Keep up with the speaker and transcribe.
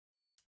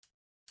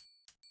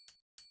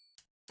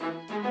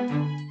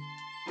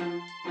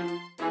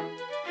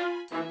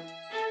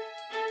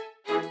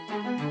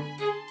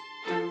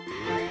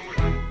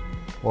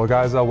Well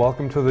guys,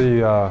 welcome to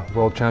the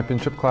World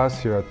Championship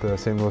class here at the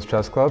St. Louis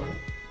Chess Club.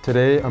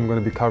 Today I'm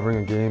going to be covering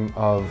a game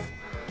of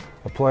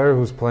a player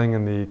who's playing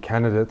in the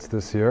candidates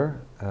this year,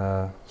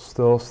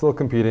 still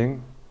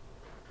competing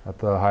at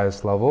the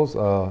highest levels,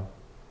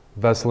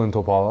 Veselin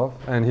Topalov.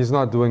 And he's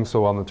not doing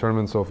so well in the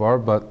tournament so far,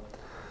 but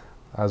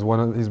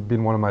he's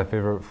been one of my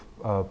favorite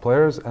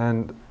players,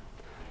 and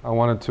I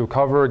wanted to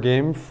cover a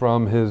game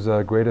from his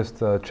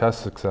greatest chess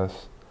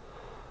success.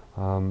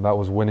 That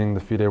was winning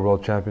the FIDE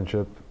World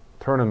Championship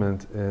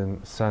tournament in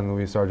San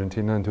Luis,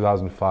 Argentina in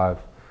 2005.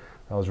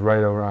 That was right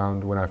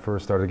around when I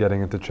first started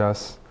getting into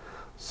chess.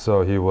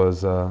 So he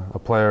was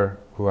a player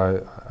who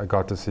I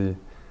got to see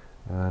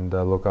and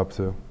look up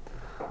to.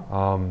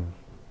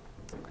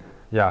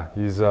 Yeah,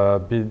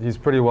 he's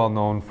pretty well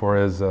known for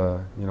his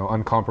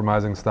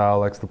uncompromising style,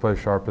 likes to play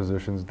sharp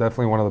positions.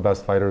 Definitely one of the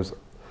best fighters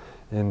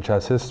in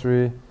chess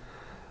history.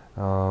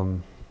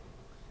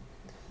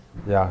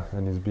 Yeah,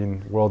 and he's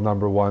been world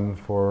 #1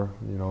 for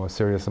a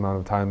serious amount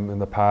of time in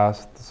the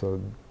past.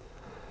 So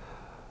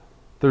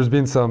there's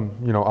been some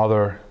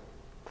other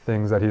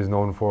things that he's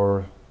known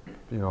for,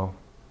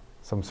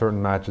 some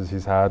certain matches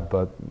he's had,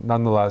 but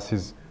nonetheless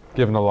he's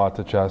given a lot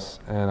to chess,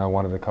 and I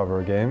wanted to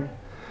cover a game.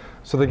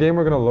 So the game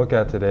we're going to look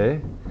at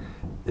today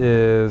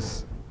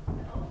is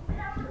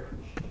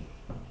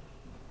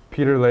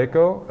Peter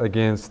Leko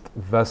against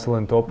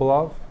Veselin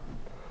Topalov.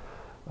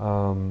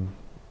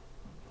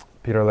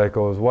 Peter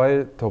Leko is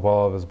white,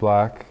 Topalov is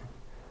black.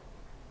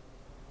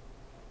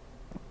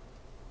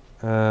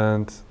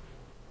 And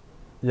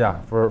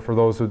yeah, for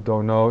those who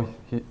don't know,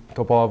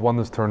 Topalov won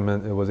this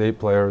tournament. It was 8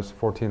 players,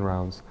 14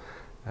 rounds.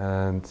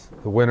 And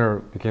the winner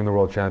became the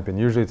world champion.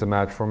 Usually it's a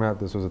match format.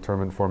 This was a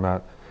tournament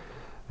format.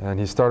 And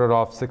he started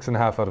off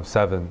 6.5 out of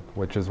 7,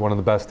 which is one of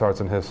the best starts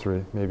in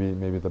history,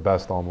 maybe the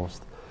best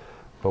almost.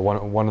 But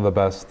one of the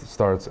best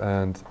starts.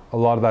 And a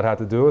lot of that had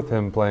to do with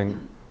him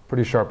playing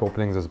pretty sharp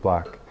openings as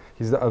black.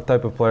 He's the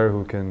type of player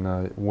who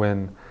can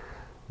win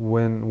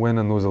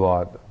and lose a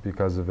lot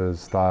because of his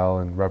style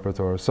and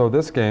repertoire. So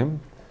this game,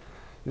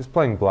 he's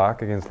playing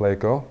black against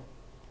Leko.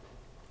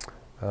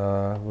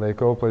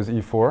 Leko plays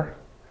e4,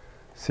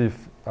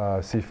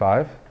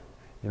 c5.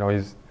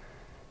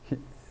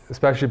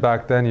 Especially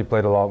back then, he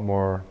played a lot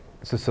more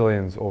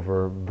Sicilians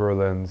over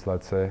Berlins,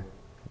 let's say.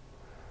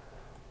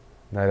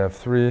 Knight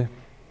f3,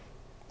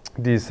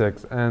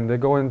 d6, and they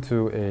go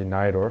into a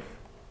Najdorf.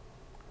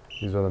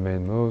 These are the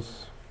main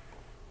moves.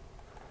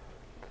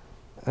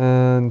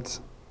 And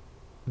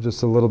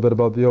just a little bit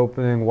about the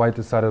opening. White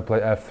decided to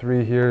play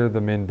f3 here.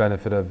 The main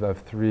benefit of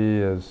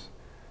f3 is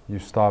you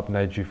stop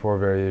knight g4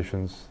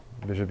 variations.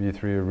 Bishop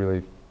e3 are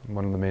really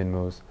one of the main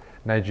moves.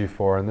 Knight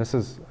g4, and this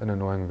is an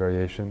annoying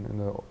variation in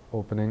the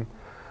opening.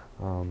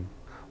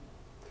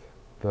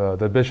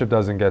 The bishop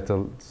doesn't get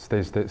to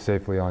stay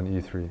safely on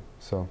e3.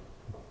 So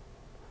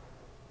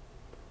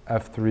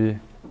f3,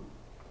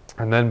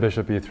 and then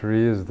bishop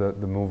e3 is the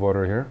move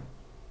order here.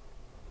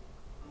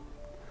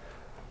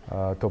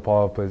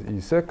 Topalov plays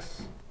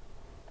e6,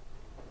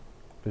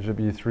 bishop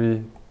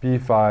e3,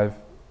 b5,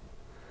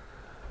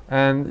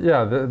 and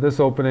yeah, this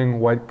opening,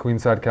 white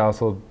queenside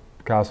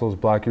castles,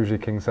 black usually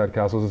kingside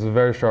castles. It's a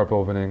very sharp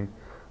opening,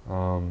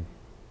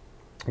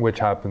 which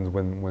happens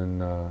when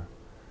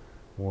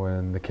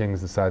the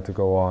kings decide to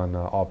go on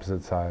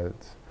opposite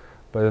sides.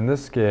 But in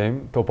this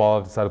game,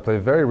 Topalov decided to play a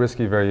very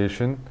risky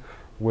variation,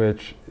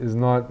 which is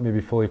not maybe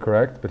fully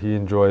correct, but he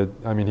enjoyed.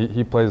 I mean,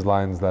 he plays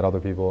lines that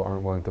other people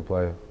aren't willing to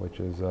play, which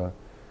is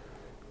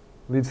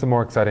leads to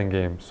more exciting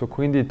games. So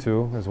queen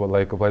d2 is what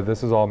Leko played.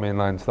 This is all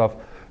mainline stuff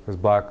because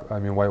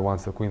white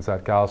wants the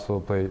queenside castle,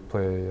 play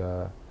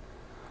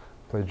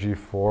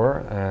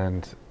g4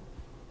 and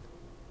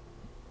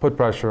put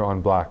pressure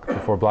on black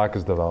before black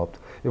is developed.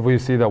 If we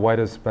see that white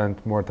has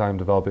spent more time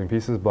developing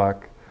pieces,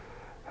 black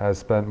has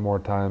spent more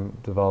time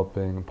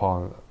developing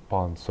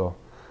pawns. So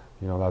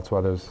that's why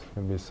there's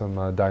going to be some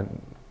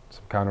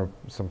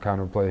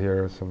counterplay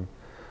here,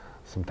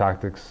 some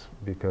tactics,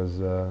 because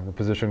the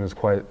position is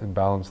quite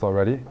imbalanced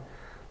already.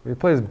 He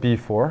plays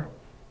b4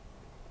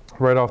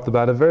 right off the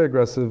bat, a very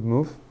aggressive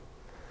move,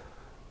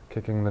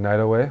 kicking the knight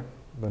away.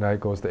 The knight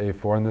goes to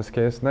a4 in this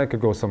case. Knight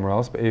could go somewhere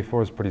else, but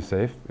a4 is pretty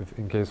safe.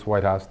 In case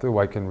white has to,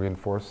 white can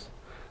reinforce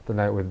the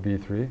knight with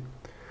b3.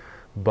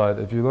 But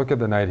if you look at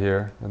the knight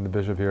here and the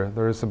bishop here,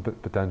 there is some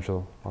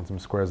potential on some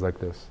squares like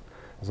this.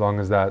 As long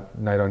as that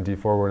knight on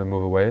d4 were to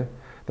move away,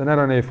 the knight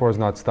on a4 is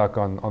not stuck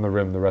on the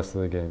rim the rest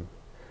of the game.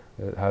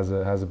 It has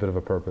a bit of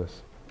a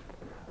purpose.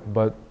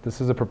 But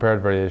this is a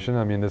prepared variation.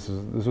 I mean, this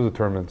was a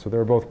tournament, so they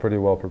were both pretty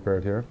well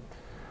prepared here.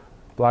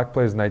 Black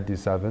plays knight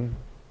d7.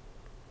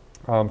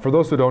 For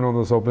those who don't know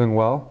this opening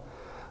well,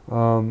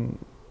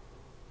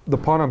 the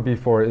pawn on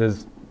b4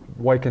 is,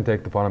 white can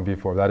take the pawn on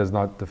b4. That is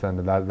not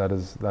defended.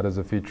 That is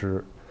a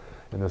feature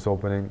in this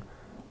opening.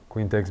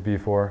 Queen takes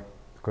b4,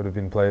 could have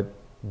been played,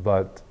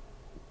 but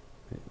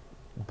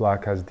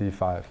black has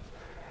d5,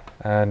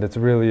 and it's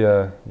really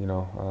a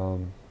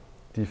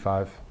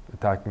d5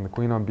 attacking the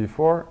queen on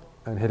b4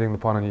 and hitting the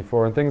pawn on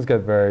e4, and things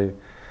get very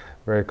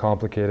very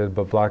complicated,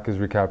 but black is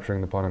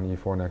recapturing the pawn on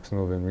e4 next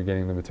move and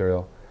regaining the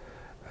material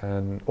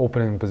and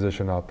opening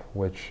position up,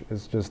 which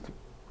is just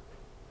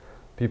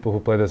people who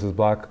play this as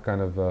black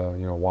kind of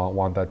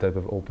want that type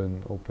of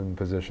open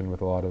position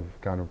with a lot of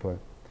counterplay.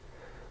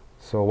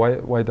 So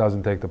white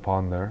doesn't take the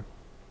pawn there.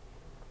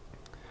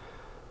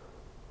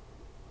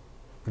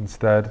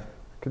 Instead,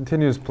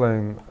 continues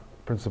playing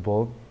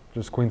principled,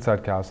 just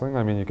queenside castling.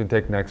 I mean, you can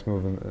take next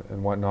move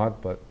and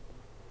whatnot, but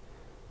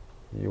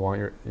you want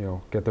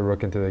your get the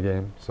rook into the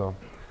game. So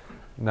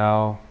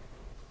now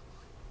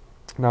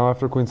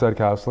after queenside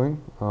castling,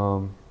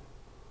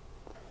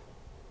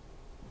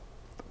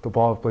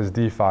 Topalov plays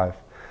d5,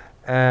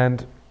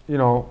 and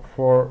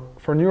for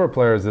newer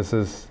players, this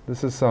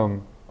is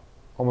some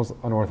almost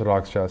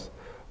unorthodox chess.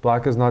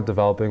 Black is not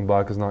developing,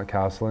 black is not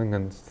castling,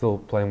 and still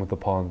playing with the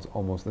pawns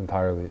almost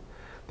entirely.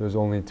 There's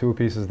only two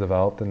pieces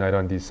developed: the knight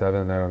on d7,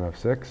 the knight on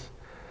f6,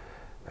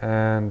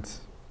 and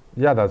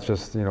yeah, that's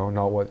just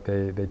not what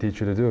they teach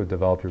you to do.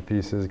 Develop your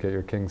pieces, get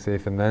your king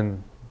safe, and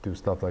then do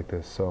stuff like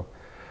this. So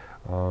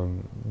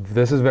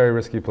this is very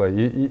risky play,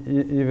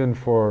 even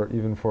for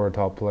a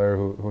top player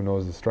who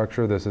knows the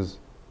structure. This is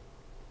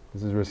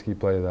risky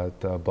play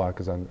that black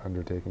is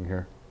undertaking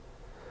here.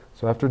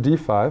 So after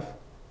d5,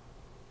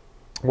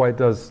 white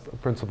does a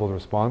principled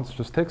response,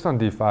 just takes on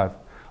d5.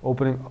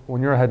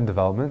 When you're ahead in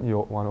development, you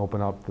want to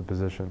open up the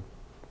position.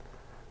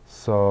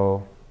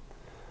 So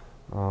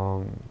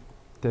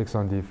takes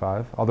on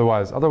d5.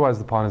 Otherwise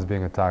the pawn is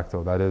being attacked,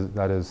 though.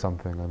 That is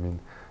something. I mean,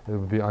 it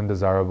would be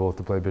undesirable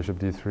to play bishop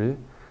d3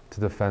 to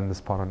defend this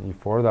pawn on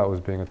e4 that was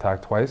being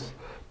attacked twice,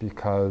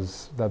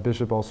 because that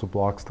bishop also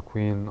blocks the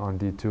queen on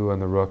d2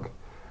 and the rook,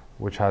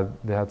 which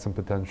they had some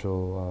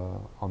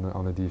potential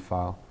on the d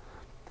file.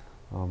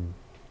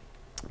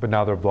 But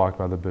now they're blocked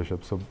by the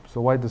bishop. So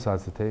white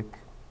decides to take.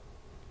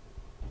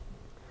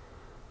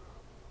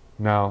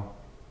 Now,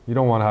 you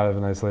don't want to have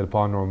an isolated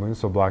pawn normally,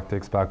 so black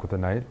takes back with the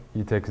knight.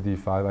 E takes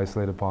d5.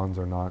 Isolated pawns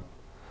are not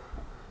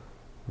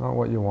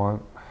what you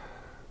want.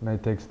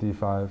 Knight takes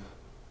d5.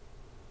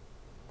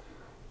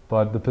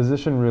 But the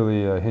position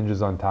really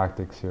hinges on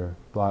tactics here.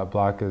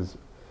 Black is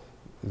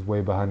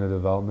way behind the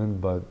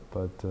development, but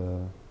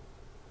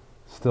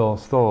still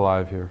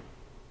alive here.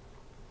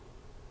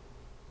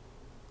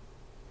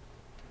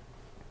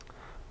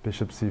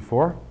 Bishop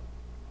c4,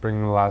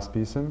 bringing the last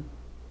piece in,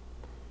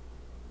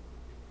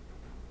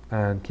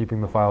 and keeping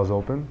the files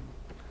open.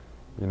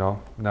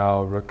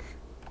 Now rook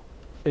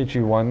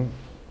he1,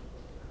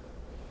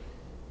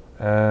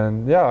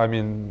 and yeah, I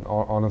mean,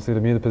 honestly,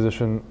 to me, the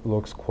position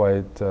looks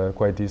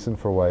quite decent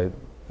for white.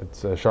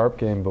 It's a sharp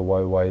game, but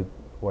white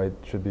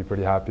should be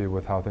pretty happy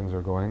with how things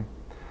are going.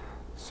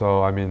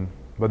 So I mean,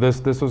 but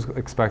this was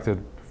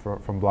expected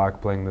from black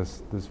playing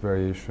this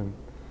variation.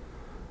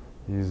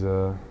 He's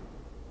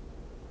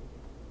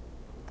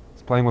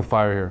playing with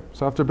fire here.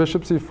 So after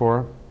bishop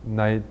c4,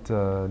 knight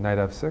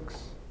f6.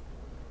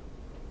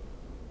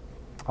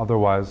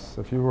 Otherwise,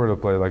 if you were to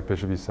play like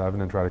bishop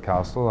e7 and try to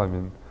castle, I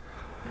mean,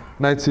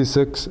 knight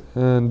c6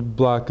 and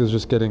black is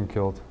just getting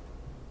killed.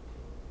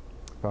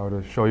 If I were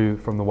to show you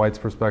from the white's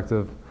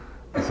perspective,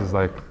 this is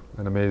like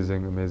an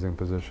amazing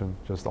position.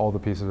 Just all the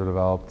pieces are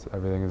developed.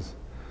 Everything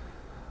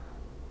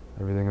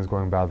is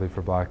going badly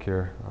for black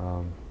here.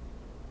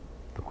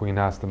 The queen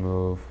has to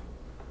move.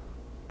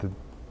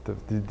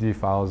 The d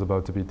file is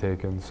about to be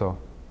taken, so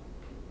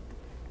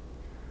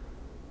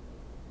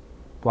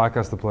black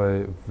has to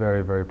play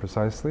very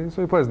precisely.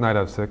 So he plays knight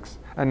f6,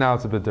 and now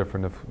it's a bit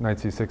different. If knight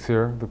c6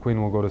 here, the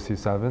queen will go to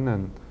c7,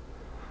 and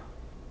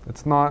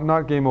it's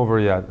not game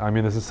over yet. I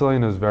mean, the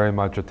Sicilian is very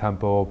much a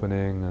tempo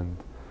opening,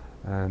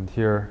 and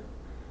here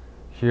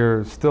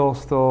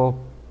still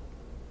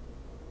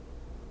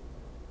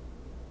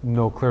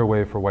no clear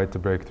way for white to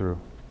break through.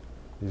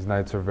 These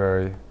knights are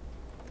very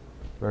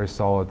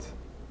solid.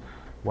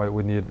 White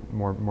would need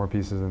more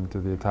pieces into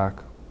the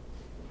attack.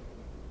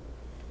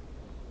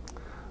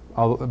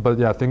 But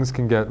yeah, things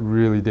can get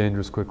really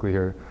dangerous quickly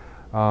here.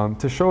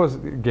 To show us a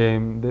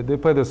game, they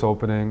play this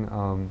opening,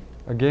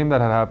 a game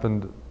that had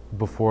happened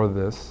before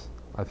this,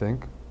 I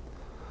think,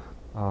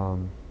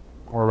 or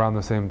around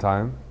the same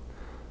time,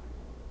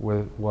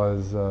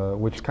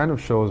 which kind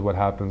of shows what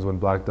happens when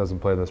black doesn't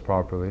play this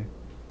properly.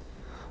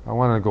 I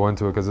want to go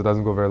into it because it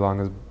doesn't go very long.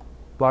 As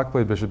black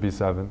played bishop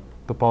b7,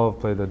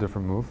 Topalov played a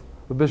different move.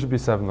 The bishop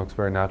b7 looks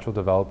very natural,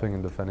 developing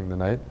and defending the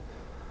knight.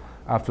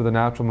 After the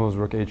natural moves,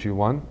 rook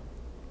he1.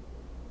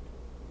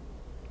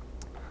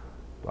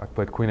 Black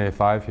played queen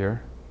a5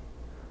 here.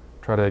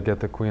 Try to get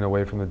the queen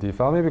away from the d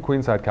file, maybe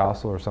queenside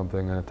castle or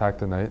something, and attack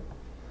the knight.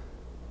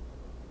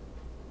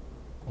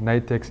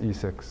 Knight takes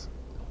e6.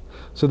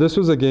 So this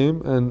was a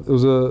game, and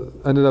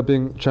it ended up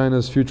being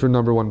China's future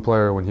 #1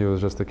 player when he was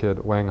just a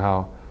kid, Wang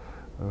Hao,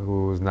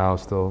 who is now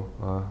still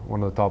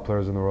one of the top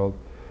players in the world.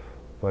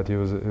 But he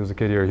was a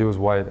kid here. He was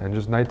white, and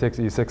just knight takes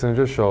e6, and it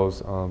just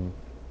shows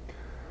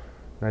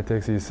knight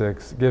takes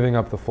e6, giving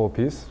up the full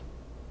piece.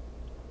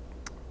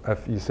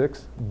 F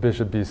e6,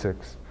 bishop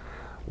b6.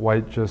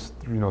 White just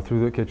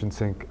threw the kitchen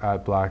sink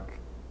at black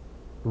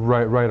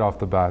right off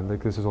the bat.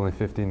 Like this is only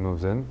 15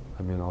 moves in.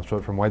 I mean, I'll show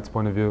it from white's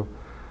point of view.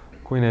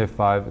 Queen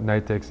a5,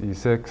 knight takes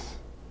e6.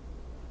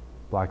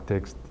 Black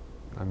takes,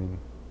 I mean,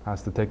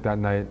 has to take that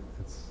knight.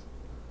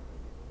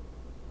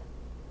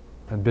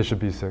 And bishop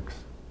b6.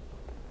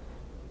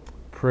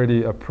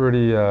 Pretty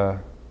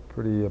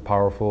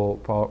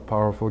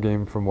powerful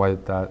game from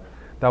white. That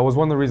was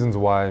one of the reasons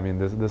why. I mean,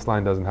 this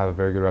line doesn't have a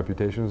very good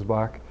reputation as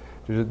black.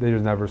 They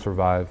just never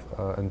survive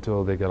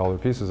until they get all their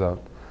pieces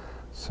out.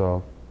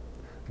 So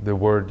the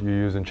word you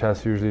use in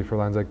chess usually for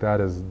lines like that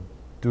is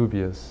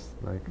dubious,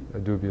 like a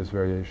dubious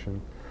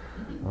variation.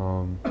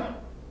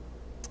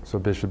 So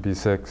bishop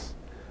b6,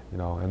 you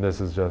know, and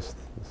this is just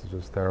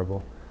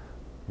terrible.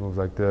 Moves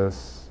like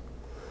this.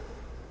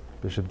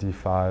 Bishop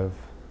d5.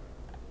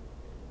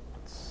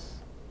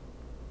 It's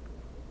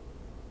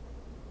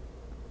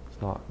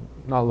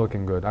not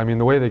looking good. I mean,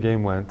 the way the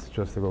game went,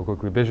 just to go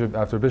quickly,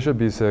 after bishop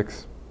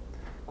b6,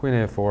 queen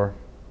a4,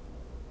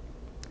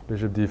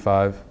 bishop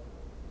d5,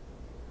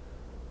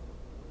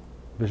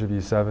 bishop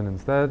e7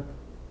 instead,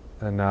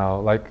 and now,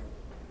 like,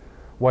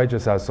 white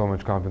just has so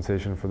much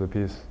compensation for the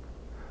piece.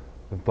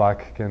 If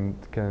black can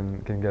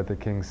get the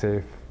king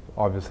safe,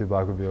 obviously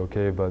black would be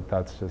okay, but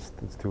that's just,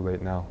 it's too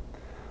late now.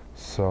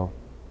 So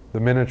the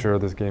miniature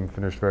of this game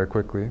finished very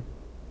quickly.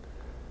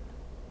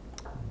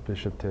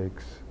 Bishop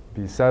takes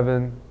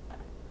b7,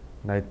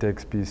 knight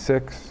takes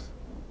b6,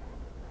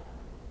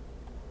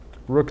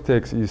 rook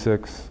takes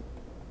e6,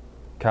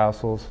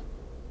 castles.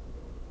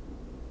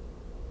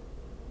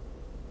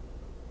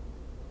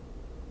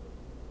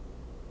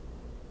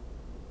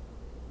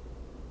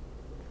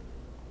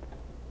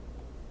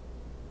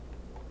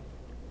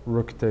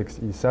 Rook takes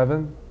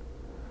e7.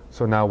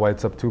 So now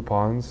white's up 2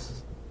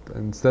 pawns.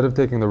 Instead of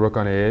taking the rook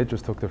on a8,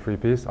 just took the free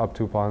piece, up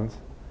 2 pawns.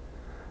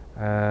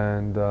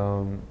 And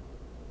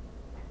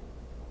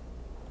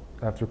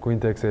after queen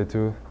takes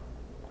a2,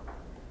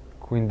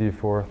 queen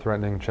d4,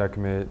 threatening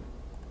checkmate,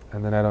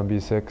 and then knight on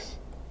b6.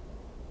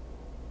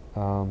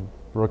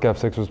 Rook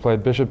f6 was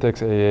played, bishop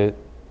takes a8,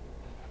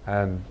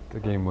 and the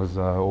game was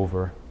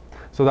over.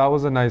 So that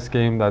was a nice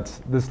game.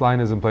 This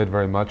line isn't played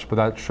very much, but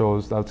that's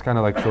kind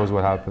of like shows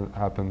what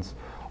happens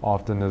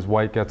often is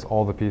white gets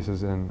all the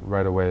pieces in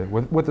right away.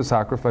 With the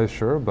sacrifice,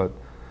 sure, but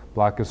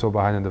black is so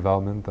behind in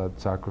development that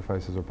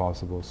sacrifices are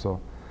possible. So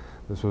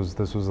this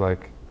was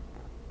like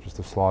just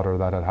a slaughter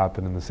that had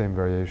happened in the same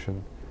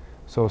variation.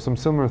 So some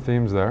similar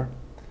themes there,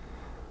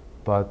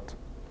 but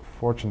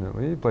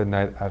fortunately played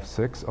knight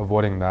f6,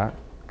 avoiding that,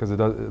 because it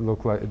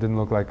didn't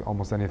look like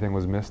almost anything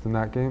was missed in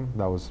that game.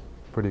 That was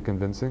pretty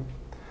convincing.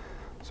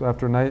 So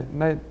after knight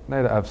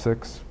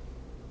f6,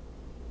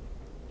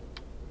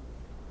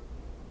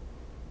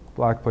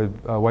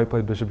 white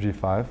played bishop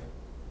g5.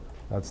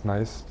 That's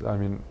nice. I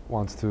mean,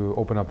 wants to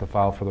open up the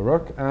file for the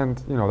rook,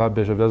 and you know that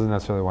bishop doesn't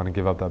necessarily want to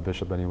give up that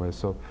bishop anyway.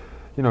 So,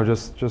 you know,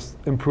 just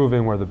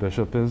improving where the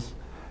bishop is,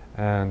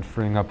 and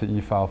freeing up the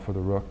e file for the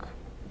rook.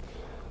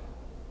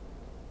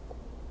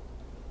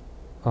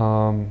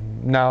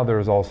 Now there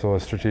is also a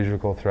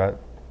strategical threat.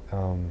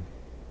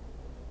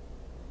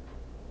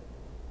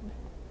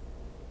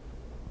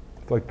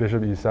 Like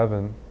bishop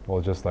e7,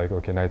 well, just like,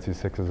 okay, knight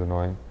c6 is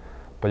annoying.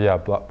 But yeah,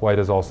 white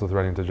is also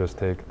threatening to just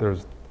take.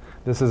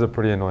 This is a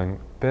pretty annoying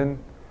pin.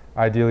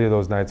 Ideally,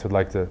 those knights would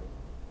like to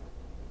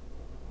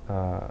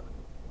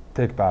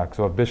take back.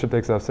 So if bishop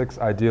takes f6,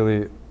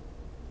 ideally,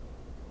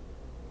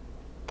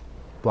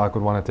 black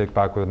would want to take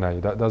back with a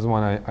knight. That doesn't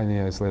want any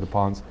isolated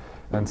pawns.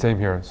 And same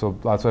here. So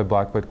that's why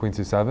black played queen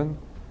c7.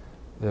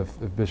 If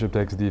bishop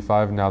takes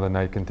d5, now the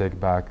knight can take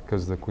back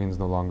because the queen's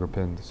no longer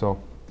pinned. So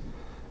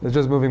it's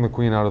just moving the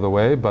queen out of the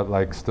way, but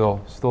like still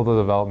the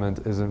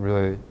development isn't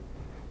really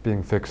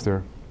being fixed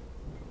here.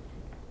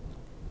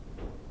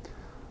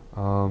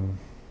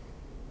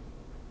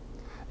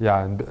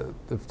 Yeah, and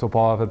if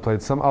Topalov had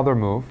played some other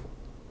move,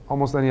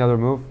 almost any other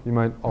move, he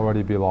might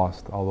already be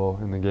lost, although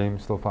in the game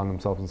still found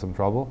himself in some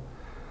trouble.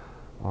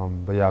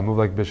 But yeah, a move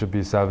like bishop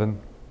b7,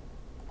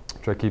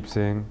 which I keep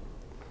seeing,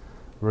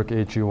 rook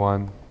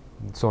he1,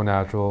 it's so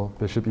natural,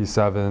 bishop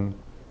e7,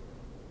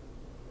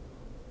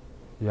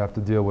 you have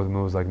to deal with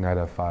moves like knight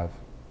f5.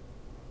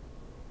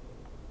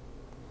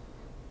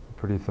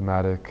 Pretty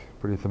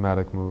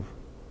thematic move.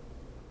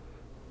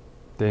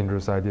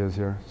 Dangerous ideas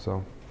here,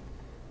 so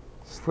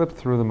slip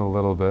through them a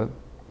little bit.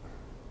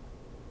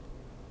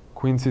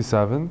 Queen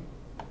c7,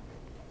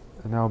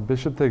 and now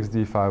bishop takes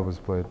d5 was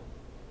played.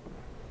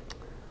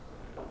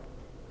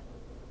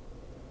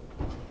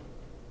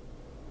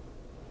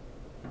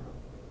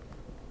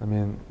 I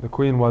mean, the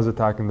queen was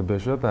attacking the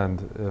bishop,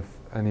 and if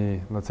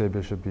any, let's say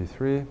bishop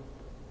b3,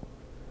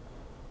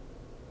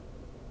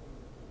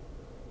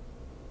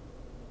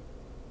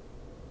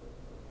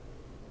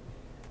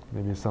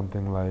 maybe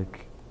something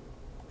like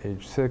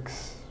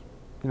h6,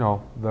 you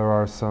know,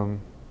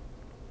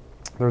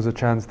 there's a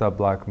chance that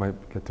black might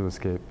get to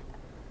escape.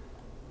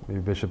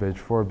 Maybe bishop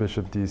h4,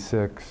 bishop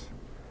d6,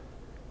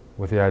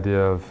 with the idea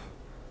of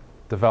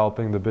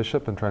developing the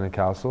bishop and trying to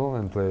castle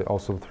and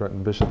also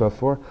threaten bishop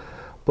f4.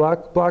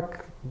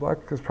 Black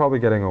is probably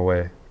getting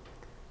away.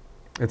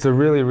 it's a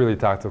really, really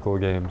tactical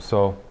game.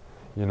 So,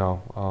 you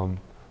know,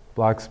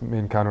 Black's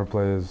main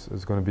counterplay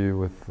is going to be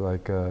with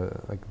like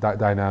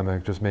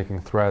dynamic, just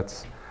making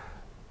threats.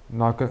 He's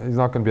not going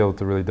to be able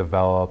to really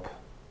develop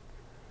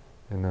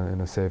in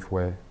a safe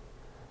way.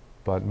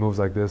 But moves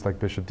like this, like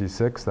bishop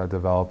d6, that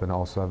develop and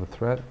also have a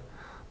threat.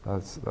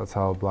 That's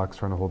how Black's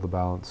trying to hold the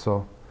balance.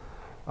 So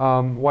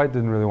White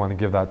didn't really want to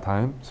give that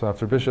time. So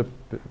after bishop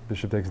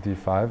takes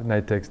d5,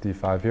 knight takes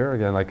d5 here.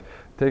 Again, like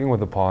taking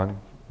with the pawn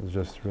is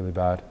just really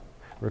bad.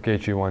 Rook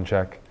h1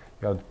 check.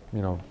 You got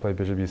to play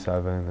bishop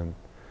e7,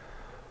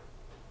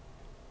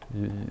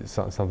 and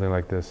something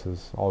like this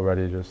is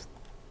already just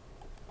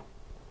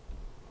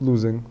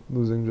losing.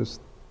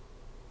 Just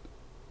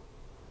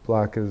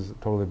Black is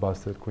totally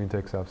busted. Queen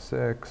takes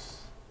f6.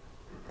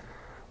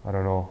 I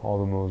don't know. All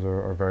the moves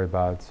are very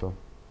bad. So,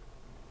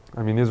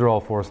 I mean, these are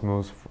all forced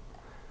moves.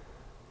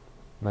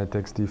 Knight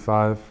takes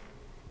d5.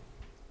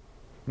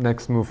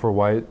 Next move for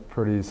White,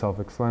 pretty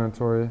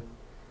self-explanatory.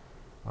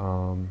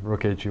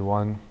 Rook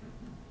he1.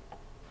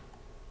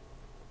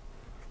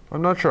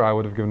 I'm not sure I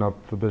would have given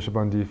up the bishop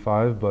on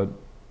d5, but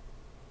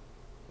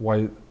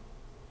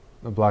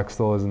Black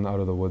still isn't out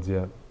of the woods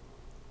yet.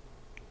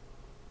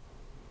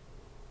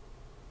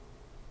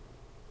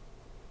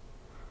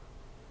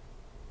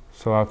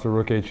 So after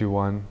rook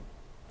he1,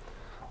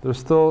 there's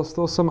still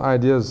some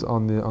ideas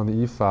on the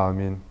e file. I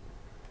mean,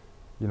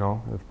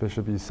 if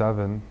bishop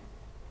e7,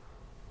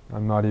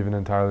 I'm not even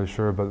entirely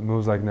sure, but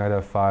moves like knight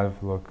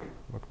f5 look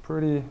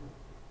pretty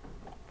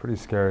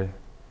scary.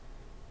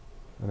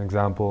 An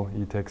example: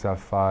 e takes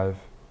f5,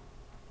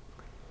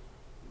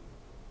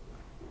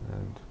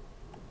 and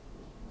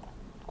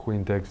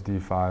queen takes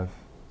d5,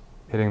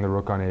 hitting the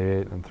rook on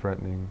a8 and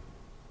threatening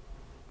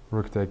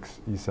rook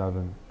takes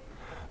e7.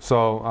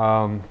 So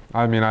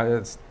I mean,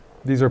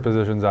 these are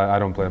positions I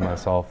don't play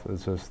myself.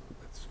 It's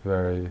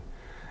very.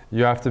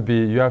 You have to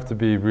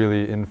be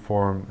really in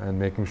form and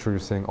making sure you're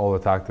seeing all the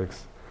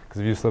tactics.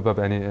 Because if you slip up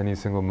any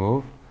single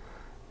move,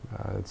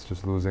 it's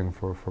just losing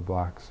for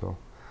Black. So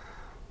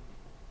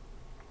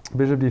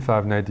bishop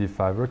d5, knight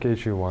d5, rook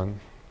h1,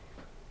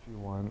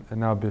 and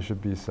now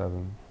bishop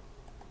b7.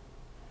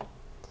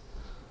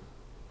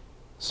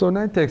 So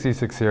knight takes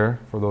e6 here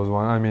for those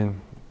one. I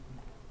mean,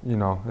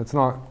 it's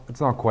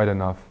not quite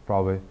enough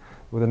probably.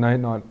 With the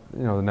knight not,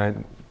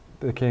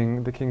 the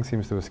king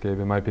seems to escape.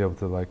 It might be able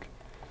to like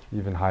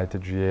even hide to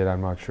g8.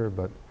 I'm not sure,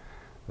 but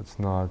it's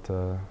not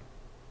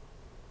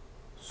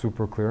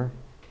super clear.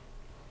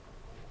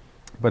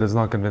 But it's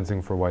not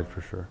convincing for White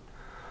for sure.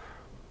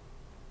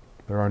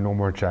 There are no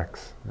more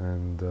checks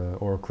and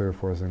or clear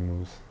forcing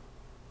moves.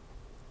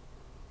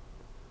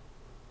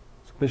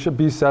 So bishop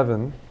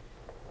b7.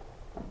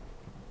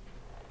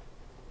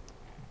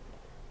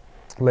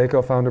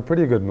 Leko found a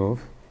pretty good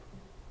move.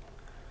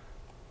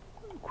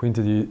 Queen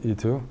to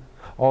e2.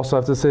 Also, I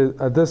have to say,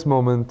 at this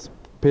moment,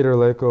 Peter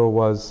Leko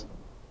was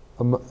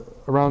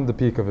around the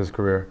peak of his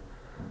career.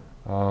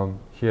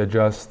 He had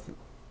just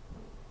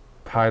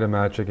tied a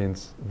match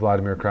against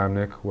Vladimir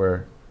Kramnik,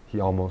 where he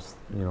almost,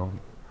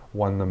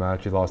 won the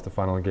match. He lost the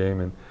final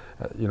game, and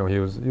he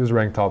was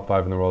ranked top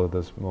 5 in the world at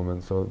this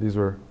moment. So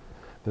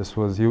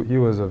he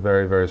was a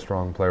very, very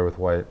strong player with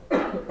White,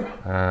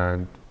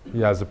 and he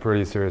has a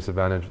pretty serious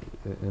advantage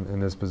in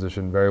this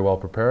position. Very well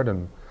prepared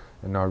and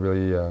not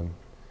really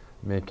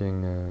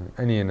making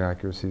any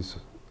inaccuracies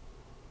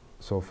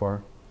so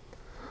far.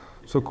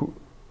 So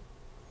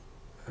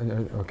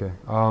okay,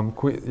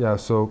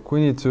 so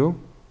queen e2.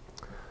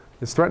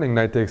 It's threatening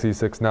knight takes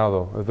e6 now,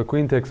 though. If the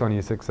queen takes on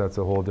e6, that's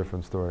a whole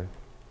different story.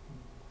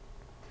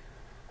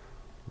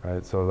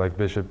 Right, so like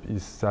bishop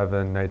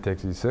e7, knight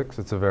takes e6,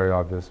 it's a very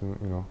obvious,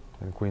 and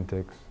queen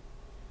takes.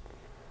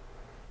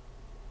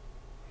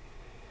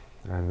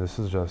 And this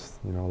is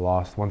just,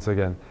 lost. Once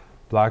again,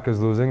 Black is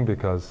losing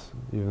because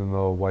even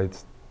though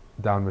White's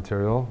down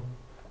material,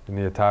 in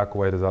the attack,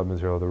 White is up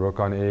material. The rooks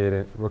on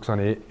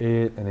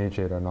a8 and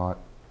h8 are not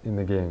in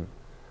the game.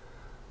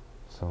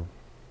 So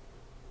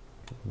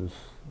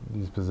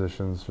these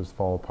positions just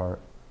fall apart.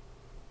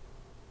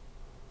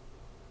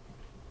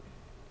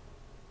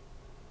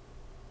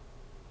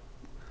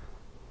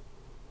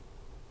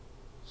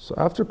 So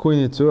after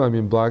queen e2, I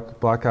mean,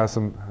 Black has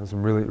some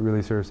really,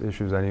 really serious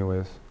issues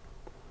anyways.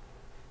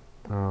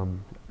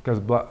 Because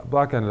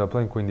Black ended up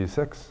playing queen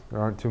d6. There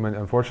aren't too many.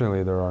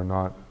 Unfortunately, there are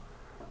not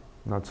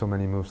so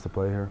many moves to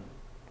play here.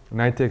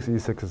 Knight takes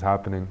e6 is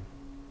happening.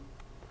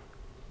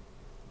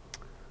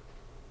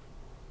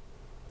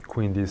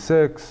 Queen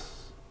d6.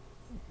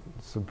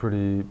 It's a pretty.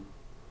 You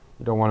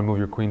don't want to move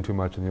your queen too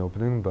much in the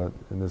opening, but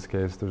in this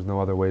case, there's no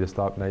other way to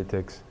stop knight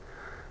takes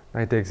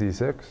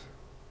e6.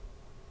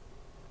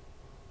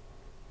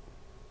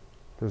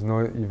 There's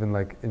no even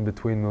like in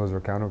between moves or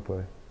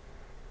counterplay.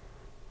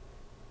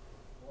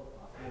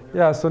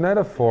 Yeah, so knight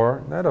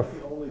f4,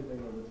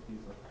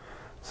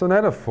 So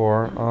knight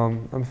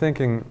f4, I'm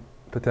thinking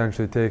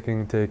potentially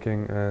taking,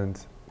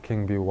 and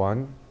king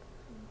b1.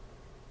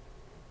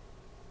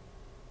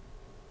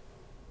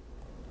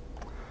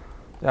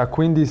 Yeah,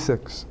 queen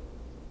d6.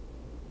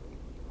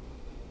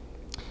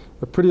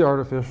 A pretty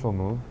artificial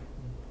move,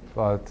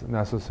 but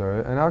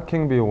necessary. And now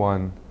king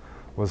b1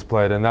 was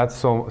played, and that's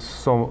so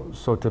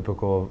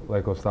typical of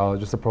Leko style.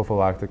 Just a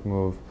prophylactic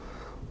move.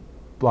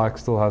 Black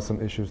still has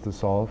some issues to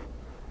solve,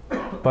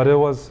 but it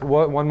was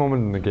one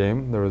moment in the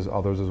game. There was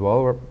others as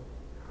well where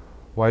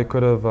White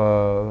could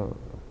have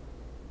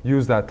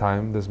used that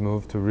time, this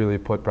move, to really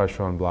put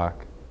pressure on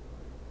Black.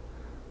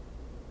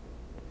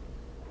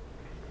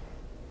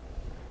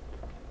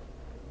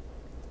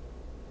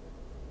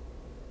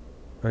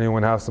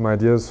 Anyone have some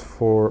ideas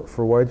for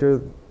White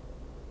here?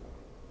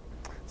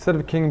 Instead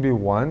of king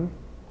b1,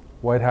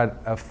 White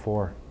had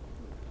f4.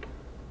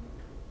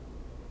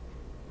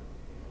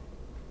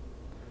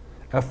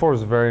 f4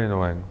 is very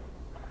annoying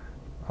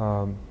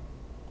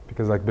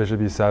because like bishop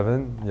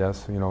e7,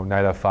 yes, you know,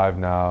 knight f5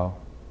 now,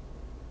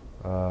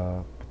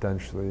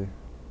 potentially.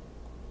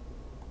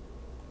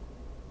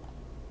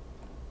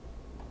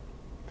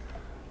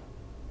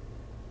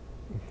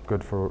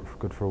 Good for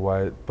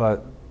White,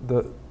 but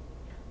the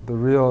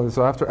real,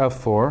 so after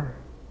f4,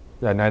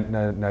 yeah, knight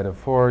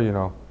f4, you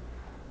know,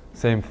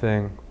 same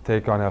thing,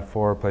 take on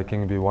f4, play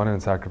king b1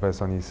 and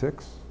sacrifice on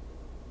e6.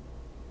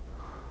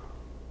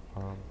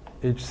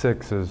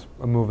 H6 is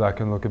a move that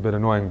can look a bit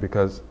annoying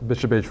because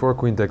bishop h4,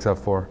 queen takes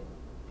f4.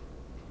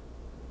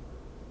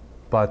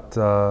 But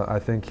I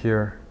think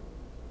here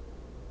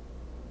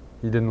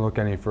he didn't look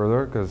any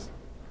further because,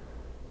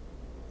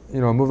 you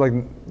know, a move like,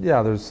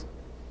 yeah,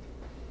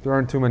 there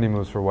aren't too many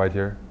moves for White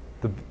here.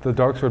 The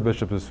dark squared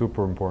bishop is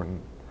super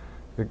important.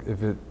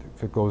 If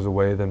it goes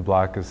away, then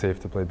Black is safe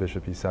to play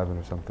bishop e7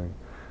 or something.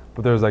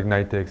 But there's like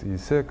knight takes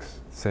e6,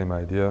 same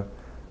idea.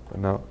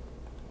 But now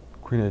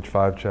queen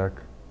h5 check.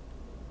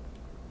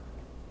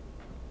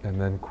 And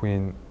then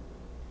queen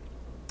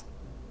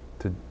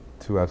to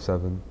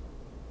f7.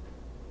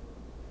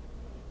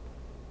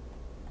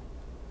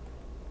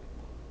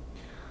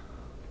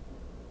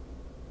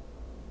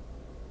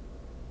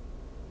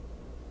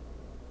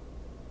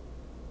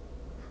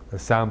 A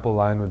sample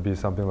line would be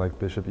something like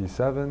bishop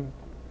e7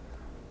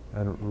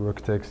 and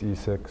rook takes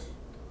e6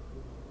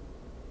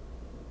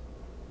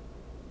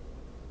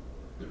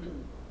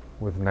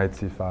 with knight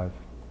c5.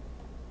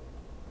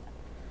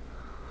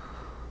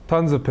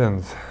 Tons of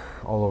pins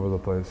all over the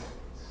place.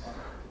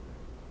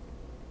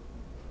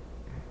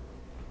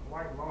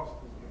 White lost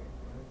this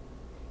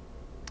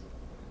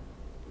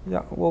game, Yeah,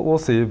 right? we'll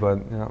see, but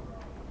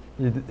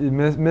you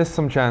missed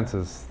some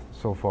chances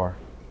so far.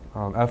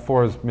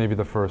 F4 is maybe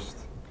the first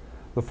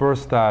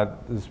that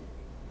is,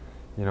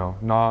 you know,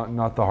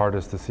 not the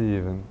hardest to see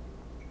even.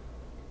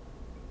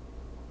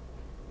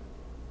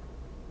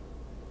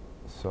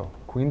 So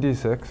queen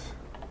d6,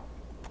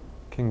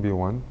 king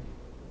b1.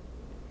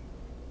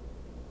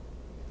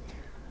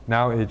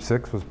 Now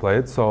h6 was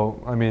played,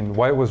 so I mean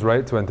White was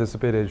right to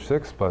anticipate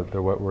h6, but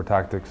there were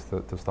tactics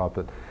to stop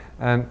it.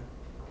 And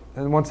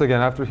once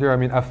again, after here, I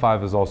mean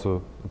f5 is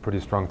also a pretty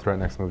strong threat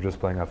next move, just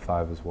playing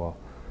f5 as well.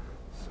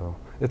 So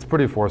it's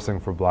pretty forcing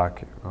for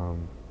Black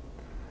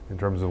in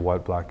terms of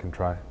what Black can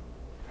try.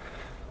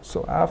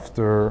 So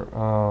after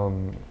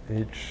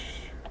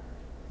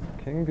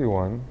king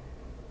b1,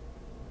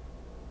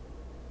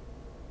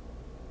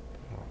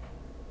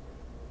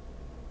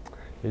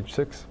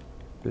 h6,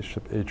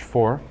 bishop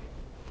h4.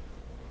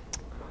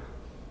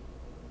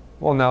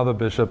 Well, now the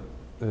bishop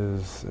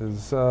is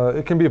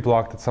it can be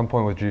blocked at some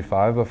point with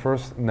g5, but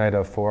first knight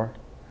f4.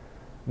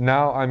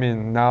 Now, I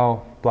mean,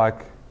 now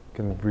Black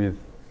can breathe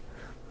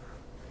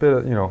a bit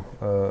of, you know,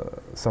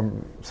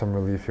 some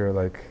relief here.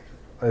 Like,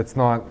 it's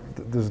not,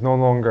 there's no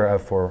longer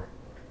f4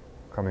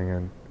 coming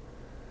in,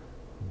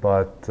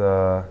 but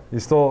you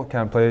still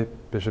can't play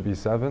bishop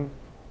e7.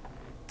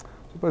 So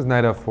he plays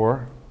knight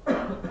f4.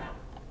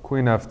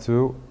 Queen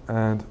f2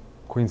 and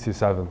queen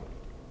c7.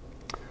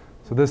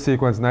 So this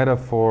sequence, knight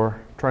f4,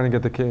 trying to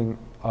get the queen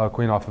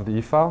off of the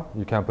e file.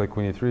 You can't play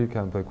queen e3, you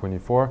can't play queen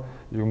e4.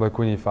 You can play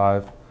queen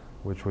e5,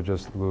 which would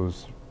just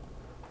lose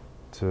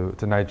to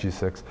knight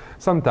g6.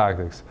 Some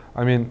tactics.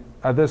 I mean,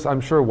 at this,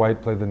 I'm sure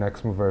White played the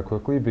next move very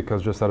quickly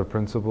because just out of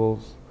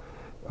principles,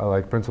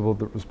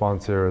 principled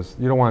response here is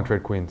you don't want to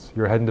trade queens.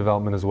 Your head in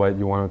development is White.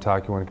 You want to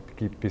attack. You want to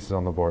keep pieces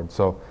on the board.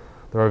 So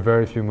there are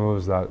very few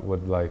moves that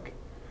would like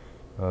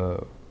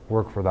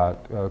work for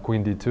that.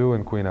 Queen d2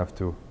 and queen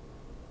f2.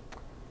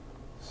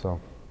 So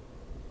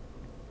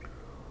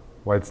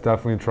White's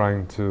definitely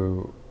trying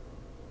to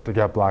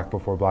get Black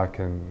before Black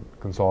can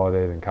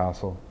consolidate and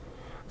castle.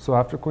 So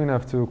after queen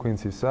f2, queen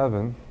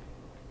c7,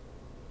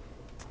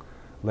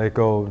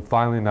 Leko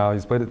finally now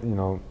he's played it. You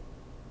know,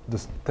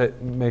 just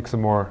makes a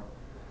more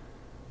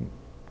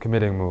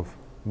committing move.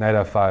 Knight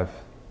f5.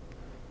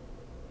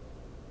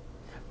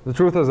 The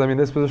truth is, I mean,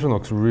 this position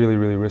looks really,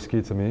 really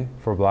risky to me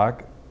for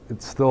Black.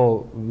 It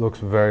still looks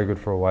very good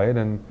for White,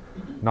 and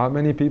not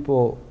many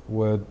people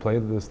would play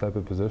this type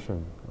of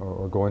position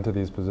or go into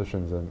these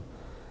positions and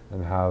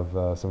have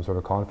some sort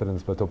of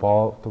confidence. But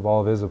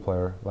Topalov is a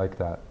player like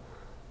that.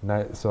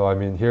 So I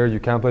mean, here you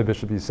can't play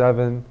bishop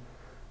e7.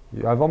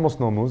 You have almost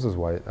no moves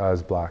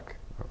as Black.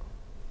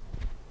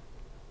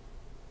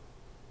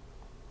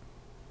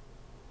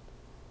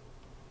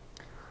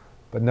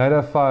 But knight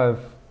f5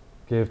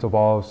 gave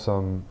Topalov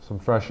some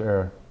fresh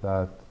air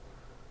that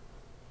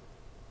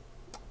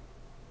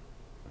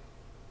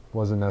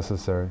wasn't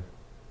necessary.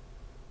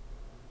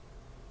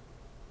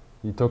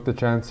 He took the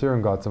chance here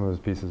and got some of his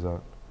pieces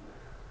out.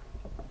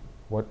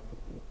 What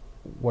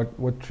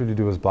should you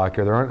do as black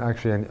here? There aren't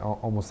actually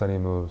almost any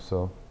moves,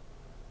 so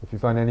if you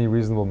find any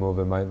reasonable move,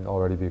 it might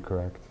already be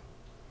correct.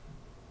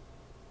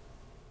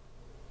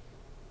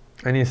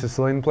 Any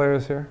Sicilian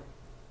players here?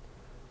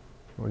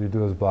 What do you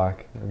do as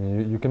black? I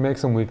mean, you can make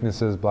some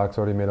weaknesses. Black's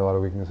already made a lot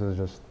of weaknesses.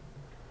 Just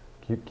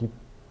keep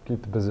the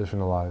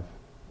position alive.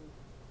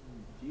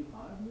 G5?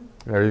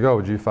 There you go,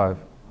 G5.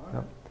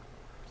 Right.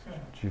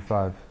 Yep.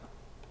 G5.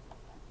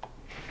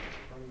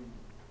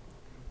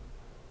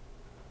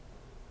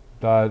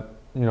 That,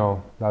 you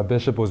know, that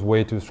bishop was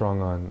way too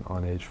strong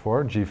on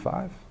H4,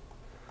 G5.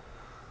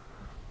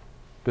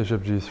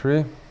 Bishop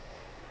G3.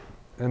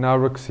 And now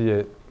Rook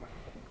C8.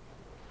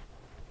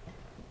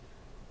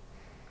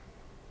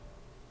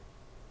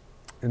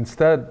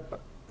 Instead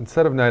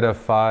of knight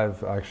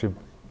f5, actually,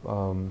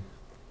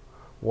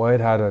 White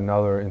had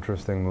another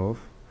interesting move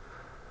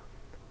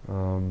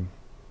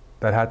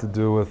that had to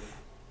do with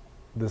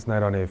this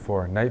knight on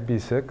a4. Knight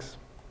b6.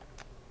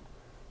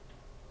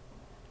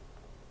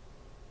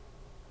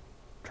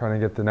 Trying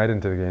to get the knight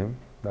into the game.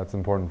 That's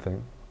an important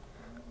thing.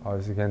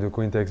 Obviously, you can't do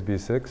queen takes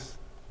b6,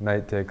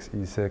 knight takes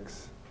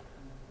e6,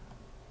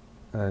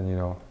 and, you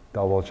know,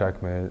 double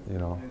checkmate, you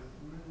know,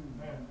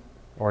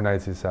 or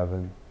knight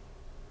c7.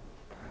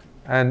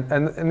 And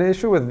the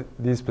issue with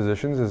these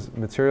positions is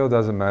material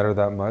doesn't matter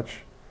that much,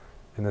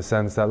 in the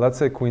sense that, let's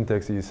say queen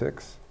takes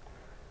e6,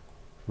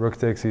 rook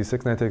takes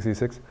e6, knight takes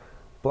e6.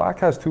 Black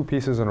has two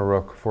pieces and a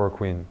rook for a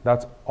queen.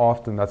 That's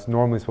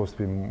normally supposed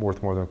to be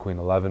worth more than a queen,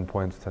 11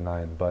 points to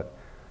 9. But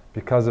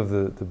because of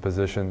the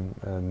position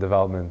and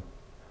development,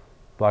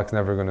 Black's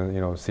never going to, you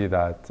know, see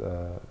that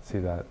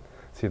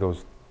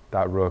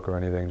rook or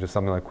anything. Just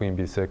something like queen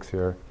b6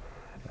 here,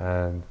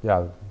 and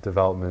yeah,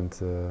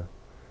 development.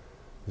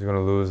 He's going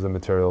to lose the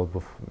material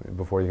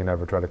before you can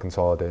ever try to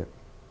consolidate.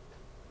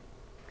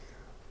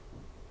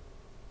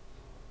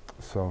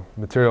 So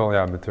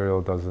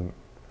material doesn't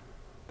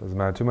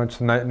matter too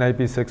much. Knight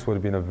b6 would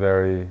have been a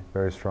very,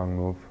 very strong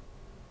move.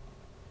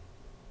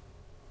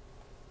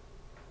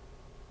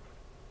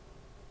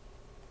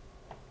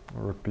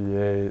 Rook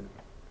b8,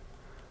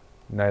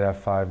 knight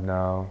f5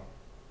 now.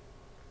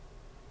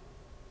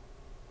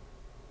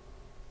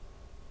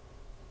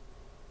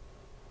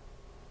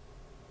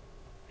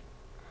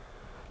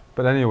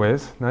 But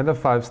anyways, knight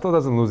f5 still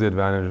doesn't lose the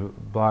advantage.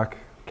 Black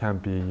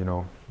can't be, you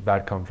know,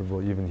 that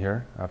comfortable even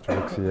here after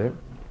rook c8.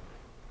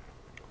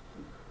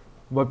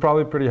 But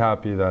probably pretty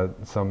happy that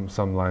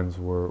some lines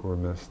were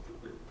missed.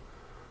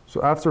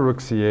 So after rook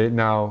c8,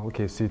 now,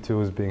 okay,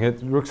 c2 is being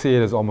hit. Rook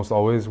c8 is almost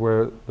always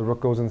where the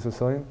rook goes in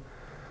Sicilian.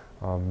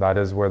 That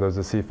is where there's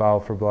a c file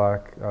for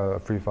black, a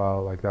free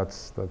file. Like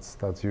that's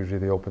usually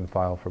the open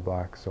file for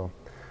black. So.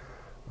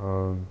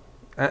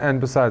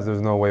 And besides, there's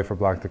no way for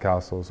black to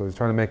castle, so he's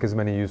trying to make as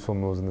many useful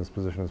moves in this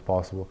position as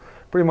possible.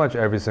 Pretty much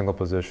every single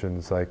position,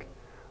 it's like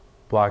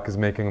black is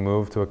making a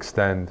move to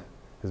extend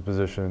his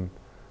position,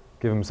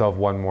 give himself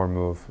one more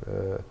move.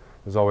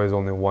 There's always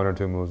only one or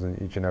two moves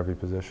in each and every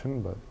position,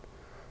 but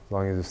as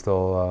long as he's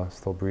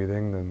still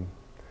breathing, then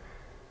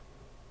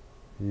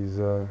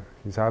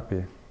he's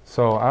happy.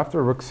 So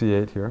after rook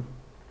c8 here,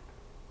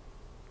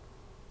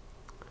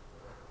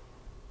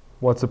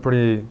 what's a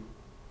pretty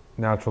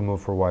natural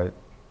move for white?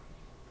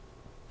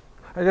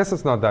 I guess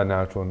it's not that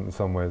natural in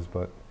some ways,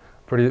 but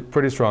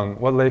pretty strong.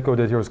 What Leko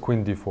did here was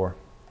queen d4.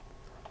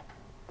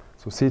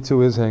 So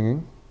c2 is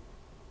hanging.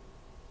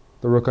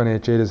 The rook on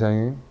h8 is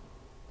hanging.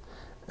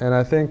 And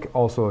I think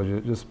also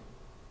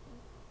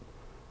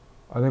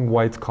I think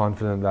White's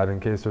confident that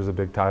in case there's a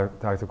big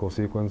tactical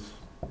sequence,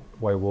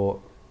 White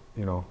will,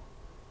 you know,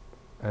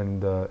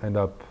 end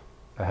up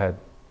ahead.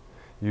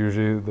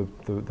 Usually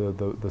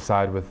the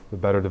side with the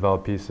better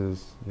developed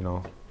pieces, you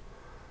know,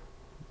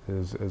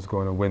 is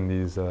going to win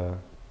these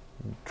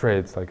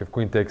trades. Like if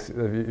queen takes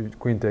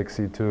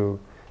c2,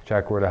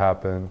 check were to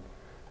happen,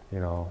 you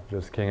know,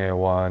 just king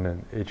a1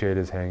 and h8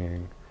 is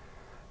hanging,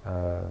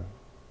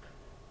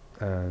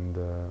 and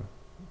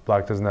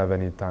black doesn't have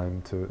any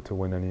time to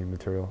win any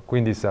material.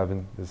 Queen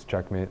d7 is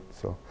checkmate,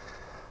 so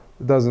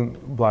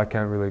black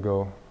can't really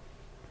go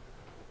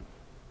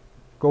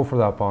for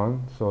that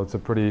pawn. So it's a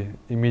pretty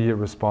immediate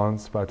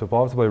response by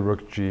Topalov to play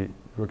rook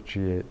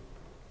g8.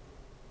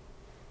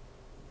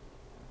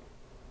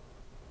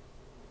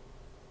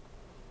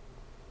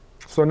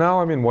 So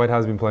now, I mean, White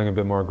has been playing a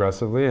bit more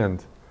aggressively,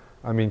 and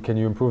I mean, can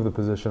you improve the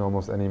position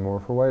almost any more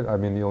for White? I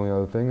mean, the only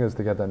other thing is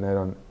to get that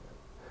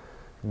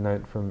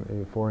knight from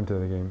a4 into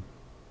the game.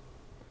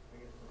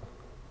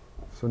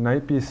 So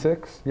knight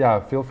b6, yeah,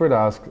 feel free to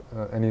ask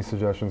any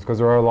suggestions, because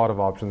there are a lot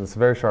of options. It's a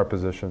very sharp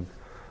position.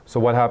 So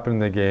what happened in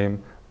the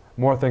game?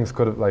 More things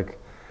could have, like,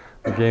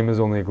 the game is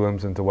only a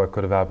glimpse into what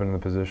could have happened in the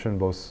position.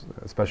 Both,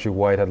 especially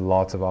White had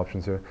lots of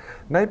options here.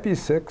 Knight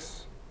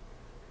b6,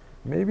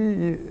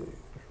 maybe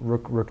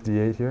rook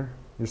d8 here.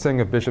 You're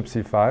saying if bishop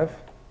c5,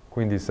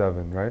 queen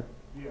d7, right?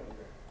 Yeah, yeah.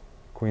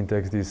 Queen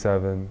takes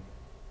d7,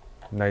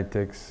 knight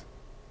takes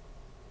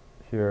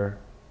here,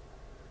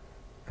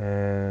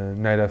 and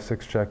knight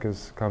f6 check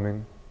is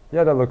coming.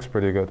 Yeah, that looks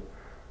pretty good.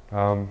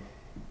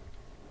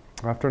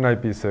 After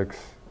knight b6,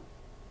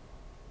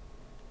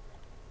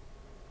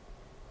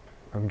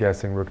 I'm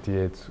guessing rook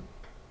d8's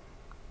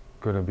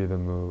going to be the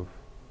move.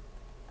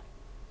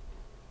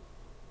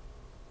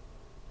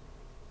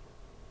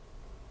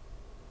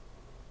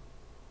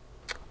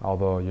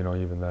 Although, you know,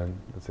 even then,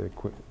 let's say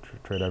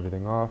trade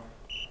everything off.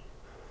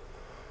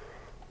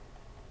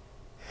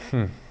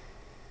 It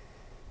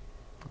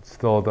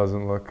still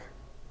doesn't look.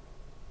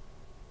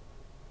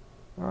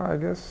 I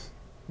guess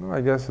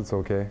it's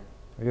okay.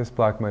 I guess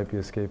black might be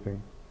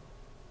escaping.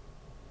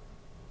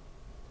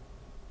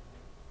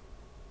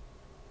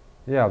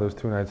 Yeah, there's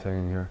two knights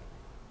hanging here.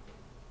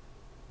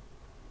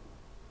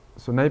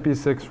 So knight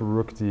b6,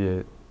 rook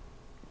d8,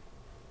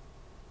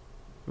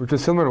 which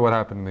is similar to what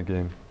happened in the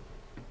game.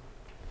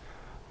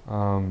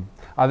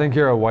 I think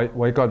here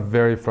white got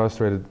very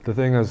frustrated. The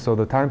thing is, so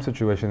the time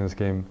situation in this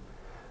game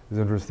is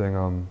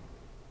interesting.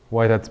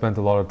 White had spent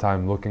a lot of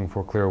time looking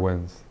for clear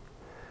wins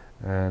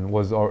and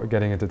was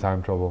getting into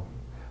time trouble.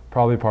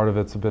 Probably part of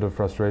it's a bit of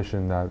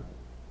frustration that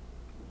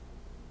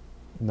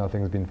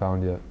nothing's been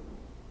found yet.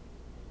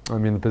 I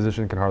mean, the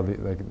position can hardly,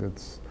 like,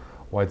 it's,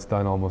 white's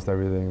done almost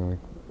everything. Like,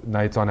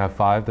 knight's on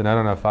f5. The knight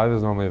on f5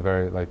 is normally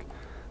very, like,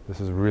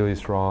 this is really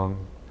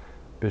strong.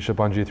 Bishop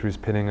on g3 is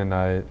pinning a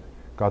knight.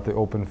 Got the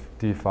open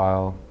d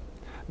file.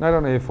 Knight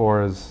on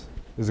a4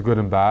 is good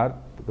and bad.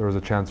 There was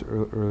a chance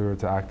earlier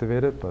to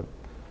activate it, but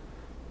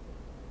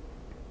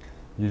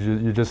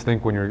you just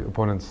think when your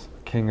opponent's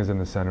king is in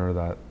the center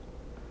that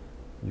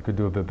you could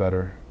do a bit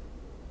better.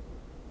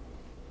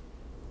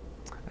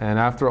 And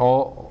after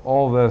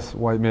all this,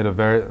 white made a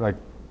very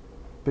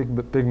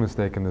big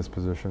mistake in this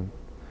position.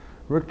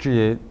 Rook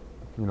g8,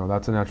 you know,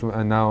 that's a natural,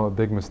 and now a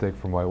big mistake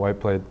from white. White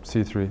played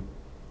c3,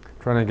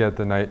 trying to get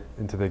the knight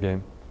into the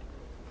game.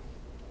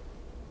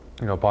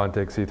 You know, pawn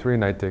takes c3,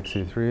 knight takes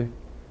c3,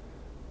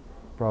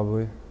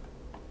 probably.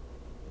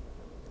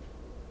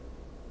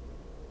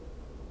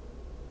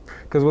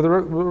 Because with the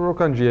rook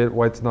on g8,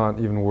 white's not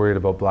even worried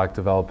about black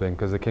developing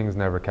because the king's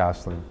never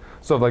castling.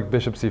 So like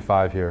bishop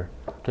c5 here,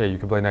 okay, you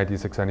can play knight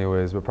d6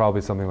 anyways, but probably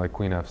something like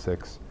queen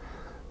f6.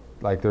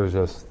 Like there's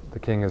just, the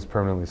king is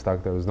permanently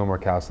stuck there. There's no more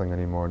castling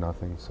anymore,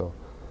 nothing. So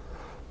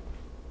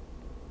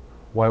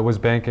white was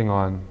banking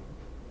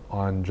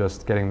on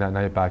just getting that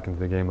knight back into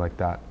the game like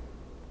that.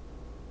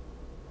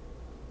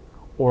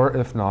 Or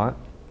if not,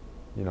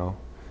 you know,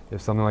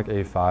 if something like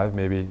a5,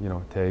 maybe, you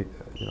know,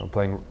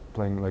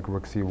 playing like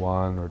rook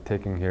c1 or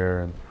taking here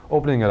and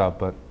opening it up,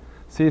 but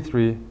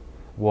c3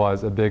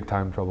 was a big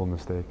time trouble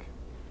mistake.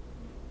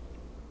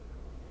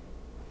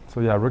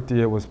 So yeah, rook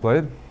d8 was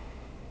played.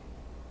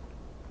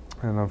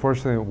 And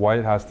unfortunately,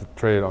 white has to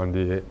trade on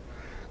d8.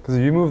 Because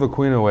if you move the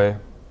queen away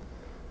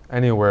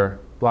anywhere,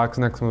 black's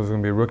next move is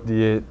going to be rook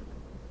d8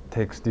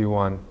 takes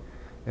d1,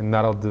 and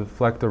that'll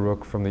deflect the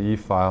rook from the e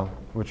file,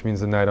 which means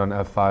the knight on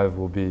f5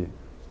 will be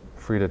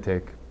free to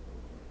take.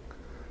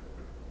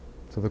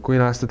 So the queen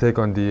has to take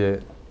on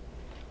d8.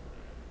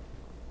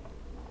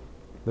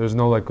 There's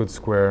no like good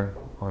square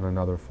on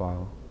another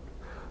file.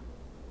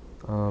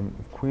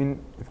 If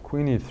queen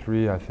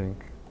e3, I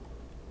think.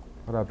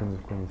 What happens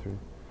if queen e3?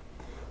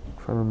 I'm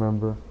trying to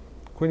remember.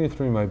 Queen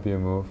e3 might be a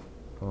move.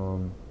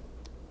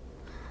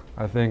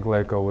 I think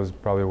Leko was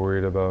probably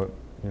worried about,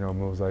 you know,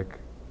 moves like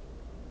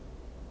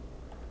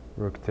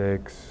rook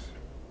takes,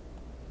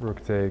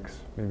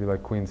 maybe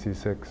like queen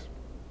c6.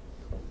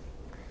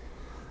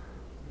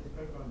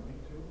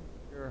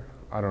 Here,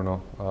 I don't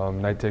know.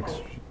 Knight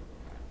takes.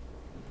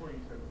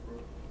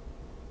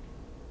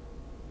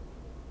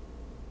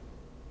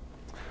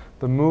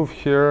 The move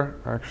here,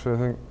 actually, I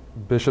think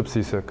bishop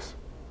c6.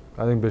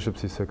 I think bishop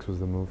c6 was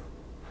the move.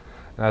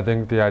 And I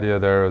think the idea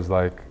there is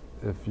like,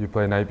 if you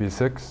play knight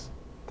b6,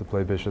 to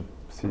play bishop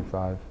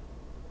c5.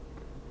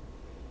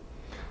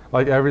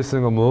 Like every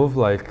single move,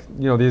 like,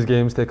 you know, these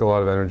games take a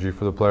lot of energy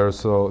for the players,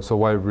 so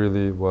white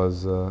really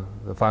was,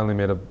 finally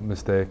made a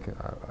mistake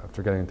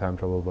after getting in time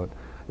trouble, but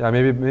yeah,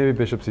 maybe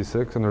bishop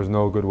c6, and there's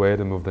no good way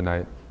to move the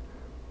knight.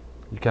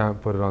 You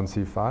can't put it on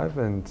c5,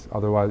 and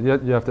otherwise,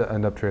 you have to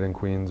end up trading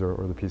queens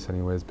or the piece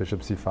anyways,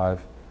 bishop c5.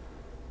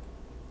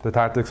 The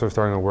tactics are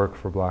starting to work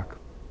for black.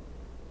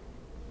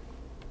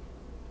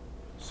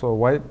 So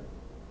white,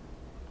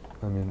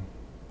 I mean,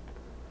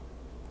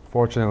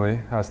 fortunately,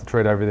 has to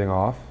trade everything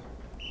off.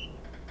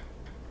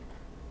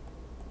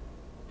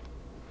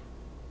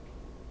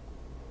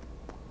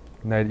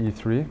 Knight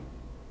e3.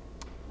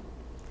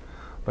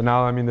 But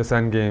now, I mean, this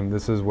endgame,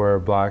 this is where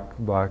black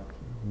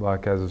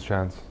has his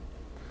chance.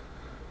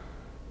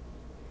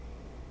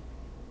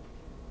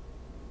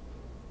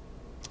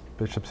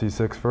 Bishop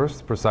c6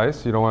 first,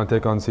 precise. You don't want to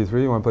take on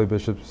c3. You want to play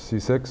bishop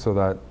c6 so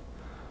that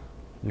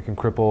you can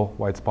cripple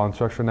white's pawn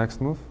structure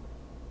next move.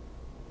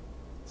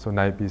 So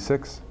knight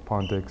b6,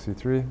 pawn takes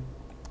c3,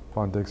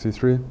 pawn takes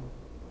c3,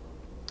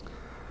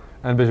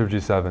 and bishop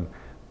g7.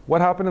 what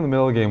happened in the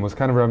middle game was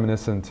kind of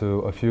reminiscent to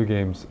a few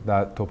games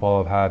that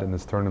Topalov had in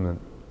this tournament.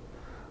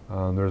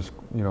 There's,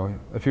 you know,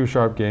 a few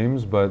sharp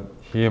games, but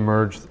he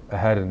emerged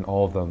ahead in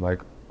all of them, like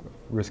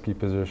risky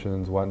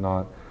positions,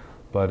 whatnot.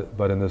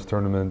 But in this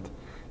tournament,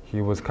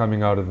 he was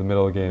coming out of the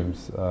middle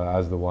games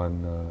as the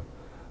one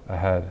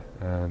ahead.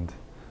 And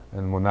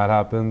when that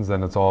happens,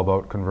 then it's all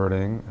about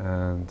converting.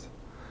 And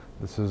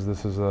this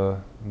is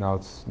a now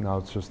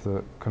it's just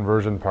the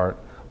conversion part.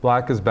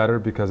 Black is better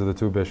because of the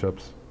two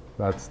bishops.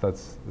 That's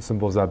as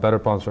simple as that. Better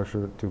pawn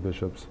structure, two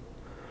bishops.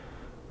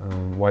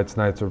 White's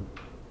knights are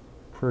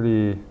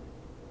pretty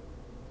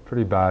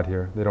bad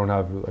here. They don't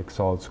have like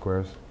solid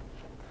squares.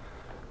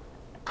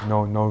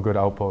 No good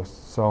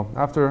outposts. So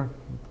after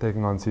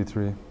taking on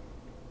c3,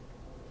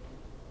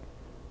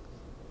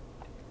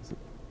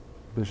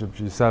 bishop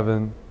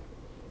g7,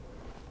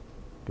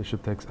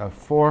 bishop takes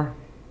f4.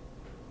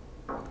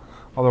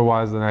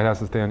 Otherwise, the knight has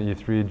to stay on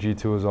e3.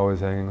 g2 is always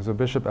hanging. So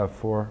bishop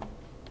f4.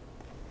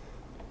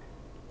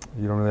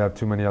 You don't really have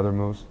too many other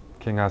moves.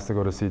 King has to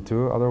go to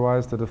c2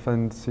 otherwise to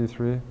defend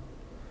c3.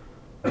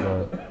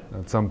 But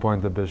at some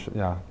point, the bishop,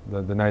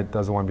 the knight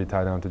doesn't want to be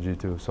tied down to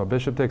g2. So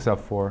bishop takes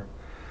f4.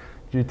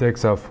 G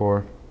takes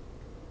f4.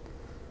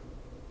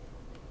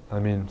 I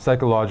mean,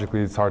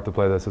 psychologically, it's hard to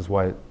play this as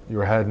white. You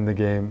were ahead in the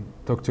game,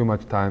 took too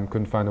much time,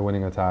 couldn't find a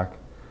winning attack.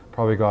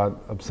 Probably got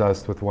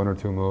obsessed with one or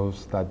two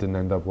moves that didn't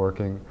end up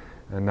working,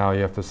 and now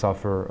you have to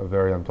suffer a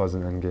very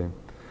unpleasant endgame.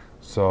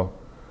 So,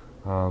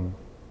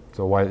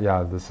 so white,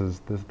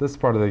 this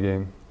part of the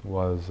game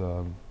was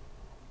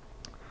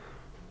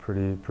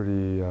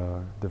pretty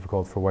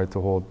difficult for white to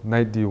hold.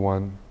 Knight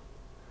d1,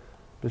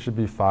 bishop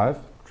b5,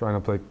 trying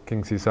to play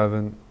king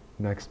c7.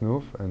 Next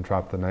move and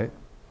trap the knight.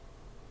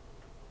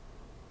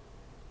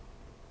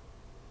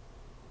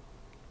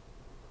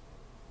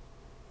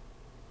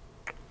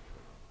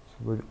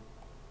 So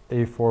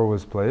a4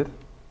 was played.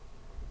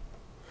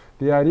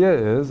 The idea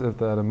is if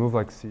that a move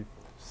like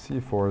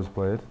c4 is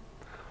played,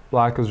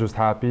 black is just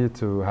happy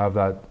to have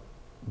that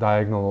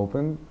diagonal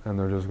open, and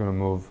they're just going to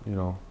move, you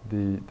know,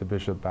 the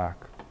bishop back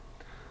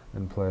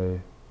and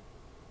play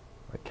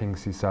like king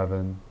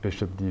c7,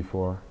 bishop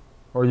d4.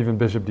 Or even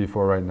bishop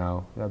d4 right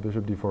now. Yeah,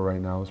 bishop d4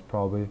 right now is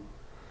probably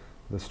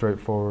the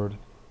straightforward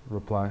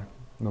reply.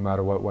 No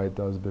matter what white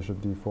does, bishop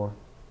d4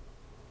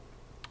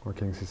 or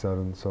king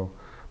c7. So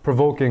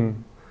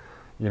provoking,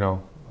 you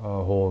know,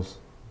 holes,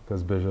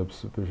 because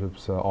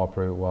bishops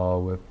operate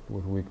well with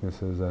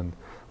weaknesses, and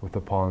with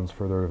the pawns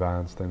further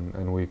advanced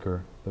and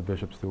weaker, the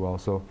bishops do well.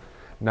 So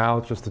now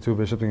it's just the two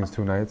bishops against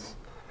two knights.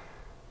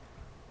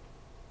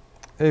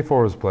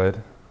 a4 is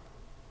played.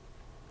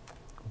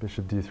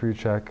 Bishop d3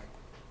 check.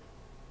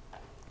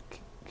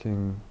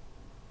 King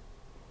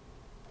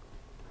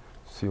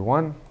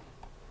c1,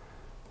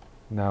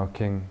 now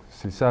king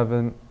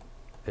c7,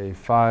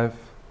 a5,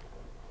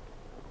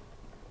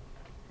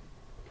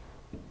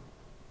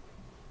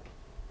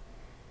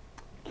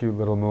 cute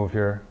little move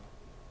here,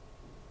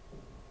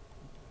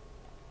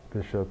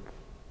 bishop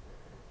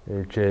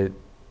h8,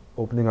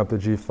 opening up the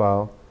g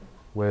file,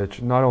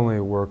 which not only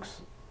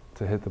works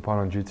to hit the pawn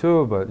on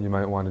g2, but you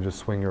might want to just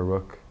swing your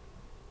rook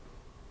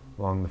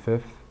along the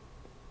fifth.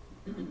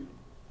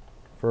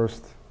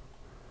 First,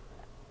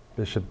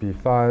 bishop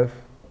b5,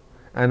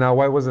 and now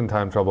white was in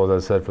time trouble,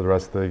 as I said, for the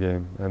rest of the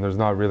game, and there's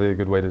not really a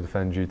good way to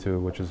defend g2,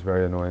 which is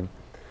very annoying.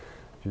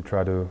 If you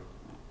try to,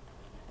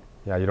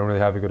 you don't really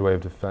have a good way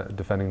of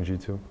defending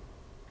g2.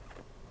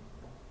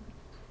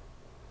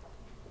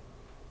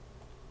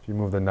 If you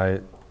move the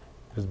knight,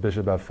 just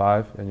bishop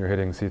f5, and you're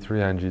hitting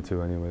c3 and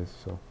g2 anyways.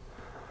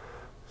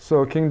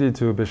 So king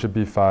d2, bishop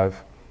b5,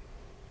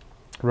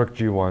 rook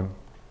g1.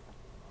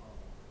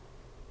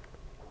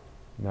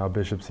 Now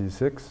bishop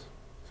c6,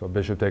 so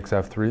bishop takes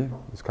f3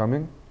 is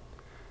coming.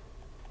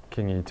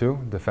 King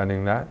e2,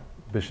 defending that.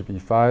 Bishop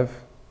e5.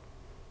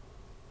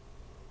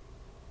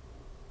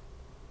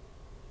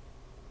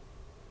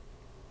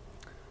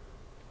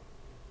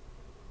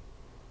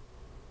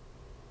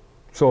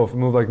 So if you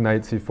move like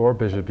knight c4,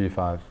 bishop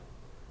e5.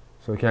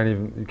 So you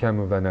can't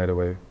move that knight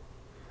away.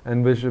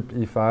 And bishop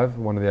e5,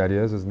 one of the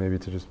ideas is maybe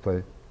to just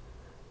play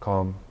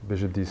calm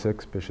bishop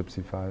d6, bishop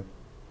c5.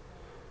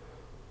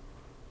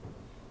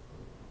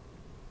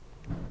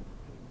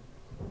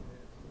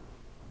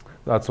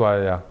 That's why,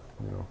 you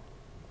know,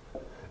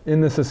 in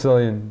the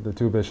Sicilian, the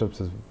two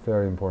bishops is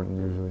very important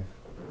usually.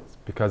 It's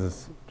because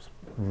it's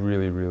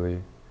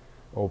really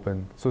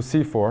open. So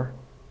c4,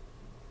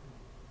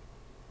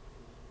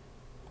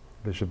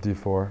 bishop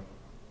d4,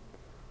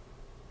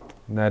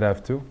 knight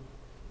f2.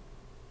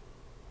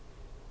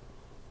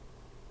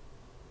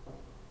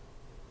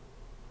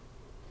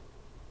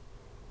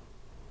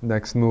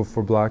 Next move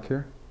for black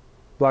here.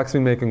 Black's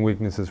been making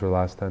weaknesses for the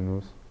last 10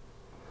 moves.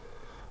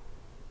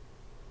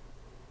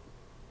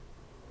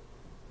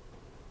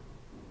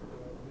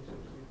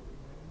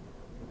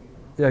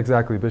 Yeah,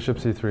 exactly. Bishop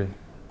c3.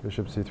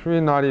 Bishop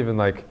c3. Not even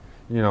like,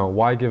 you know,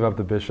 why give up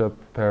the bishop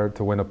pair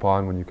to win a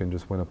pawn when you can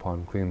just win a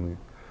pawn cleanly?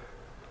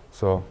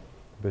 So,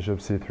 bishop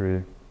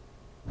c3.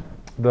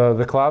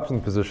 The collapse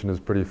in position is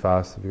pretty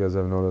fast. If you guys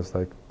have noticed,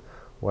 like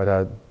white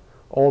had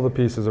all the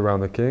pieces around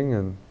the king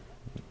and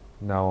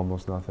now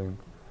almost nothing.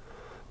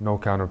 No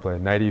counterplay.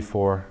 Knight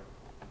e4.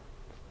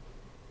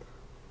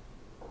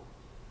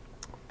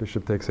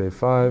 Bishop takes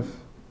a5.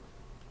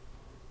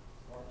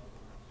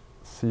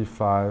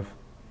 c5.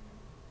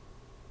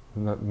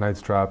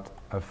 Knight's trapped.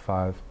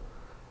 f5.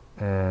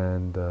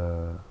 And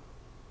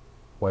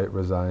white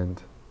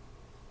resigned.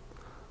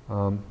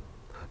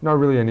 Not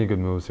really any good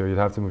moves here. You'd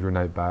have to move your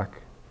knight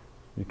back.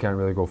 You can't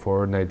really go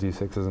forward. Knight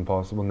d6 isn't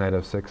possible. Knight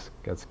f6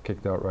 gets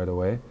kicked out right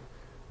away.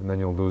 And then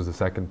you'll lose the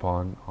second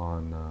pawn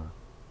on...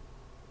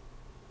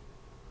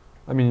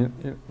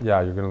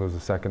 yeah, you're going to lose the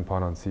second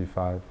pawn on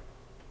c5.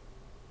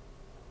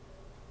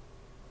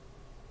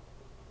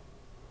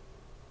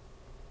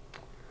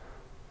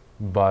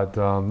 But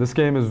this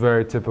game is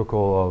very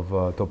typical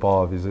of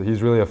Topalov.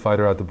 He's really a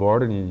fighter at the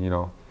board, and he,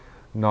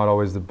 not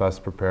always the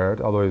best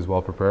prepared, although he's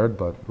well prepared,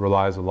 but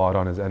relies a lot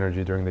on his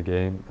energy during the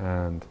game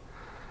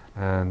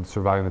and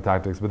surviving the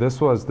tactics. But this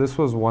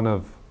was one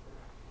of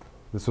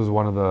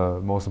the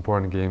most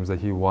important games that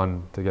he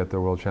won to get the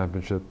world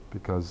championship,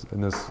 because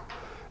in this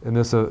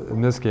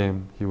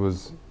game he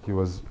was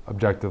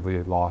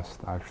objectively lost,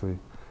 actually.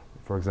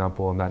 For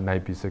example, in that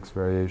knight b6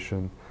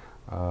 variation,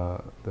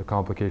 the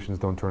complications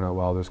don't turn out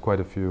well. There's quite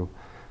a few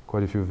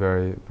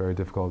very, very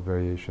difficult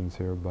variations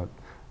here, but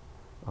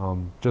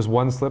just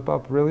one slip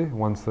up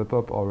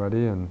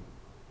already, and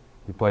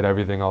he played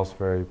everything else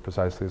very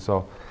precisely.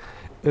 So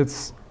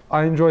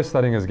I enjoy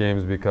studying his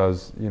games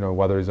because,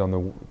 whether he's on the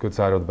good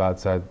side or the bad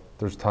side,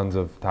 there's tons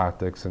of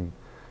tactics and,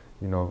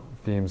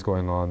 themes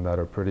going on that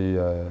are pretty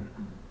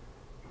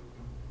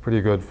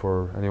good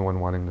for anyone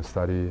wanting to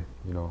study,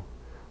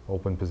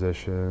 open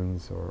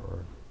positions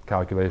or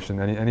calculation,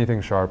 anything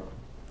sharp.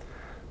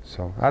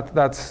 So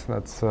that's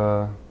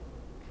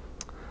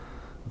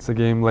it's a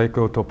game,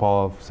 Leko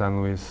Topalov, San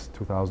Luis,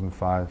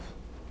 2005,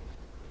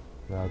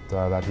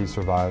 that he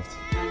survived.